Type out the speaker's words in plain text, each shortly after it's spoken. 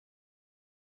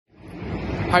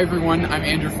Hi everyone, I'm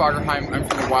Andrew Fagerheim. I'm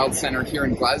from the Wild Centre here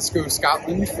in Glasgow,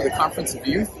 Scotland for the Conference of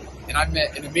Youth. And I've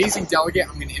met an amazing delegate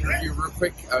I'm going to interview real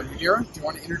quick. Munira, do you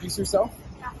want to introduce yourself?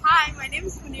 Hi, my name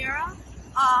is Munira.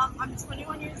 I'm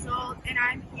 21 years old and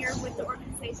I'm here with the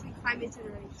organization Climate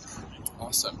Generation.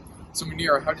 Awesome. So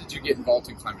Munira, how did you get involved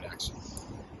in climate action?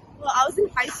 Well, I was in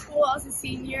high school, I was a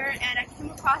senior, and I came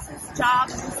across this job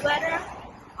newsletter.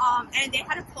 And they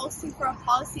had a posting for a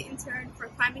policy intern for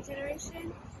Climate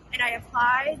Generation. And I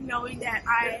applied knowing that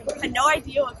I had no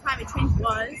idea what climate change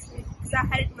was because I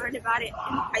hadn't learned about it in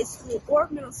high school or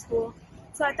middle school.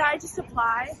 So I thought I'd just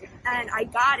apply, and I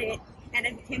got it, and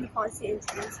I became the policy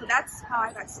intern. So that's how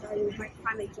I got started with my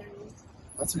climate journey.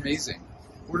 That's amazing.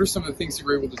 What are some of the things you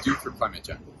were able to do for climate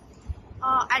change?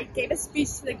 I gave a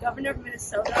speech to the governor of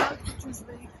Minnesota, which was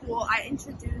really cool. I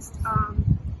introduced,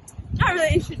 not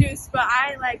really introduced, but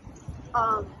I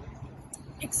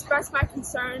expressed my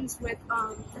concerns with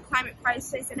the climate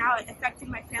crisis and how it affected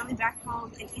my family back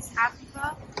home in East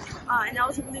Africa. And that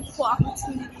was a really cool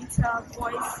opportunity to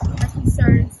voice my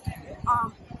concerns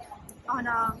on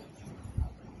a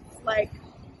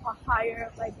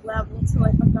higher level to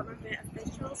a government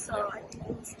official. So I think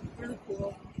it was really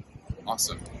cool.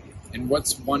 Awesome. And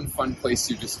what's one fun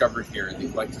place you discovered here that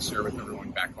you'd like to share with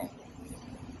everyone back home?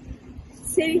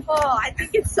 City Hall. I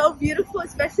think it's so beautiful,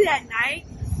 especially at night.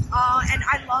 And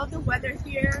I love the weather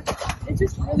here. It's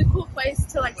just a really cool place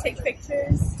to take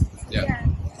pictures. Yeah.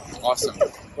 Awesome.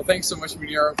 Well, thanks so much,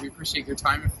 Munira. We appreciate your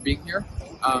time and for being here.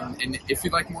 And if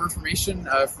you'd like more information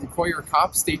from COY or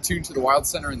COP, stay tuned to the Wild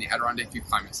Centre and the Adirondack Youth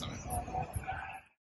Climate Summit.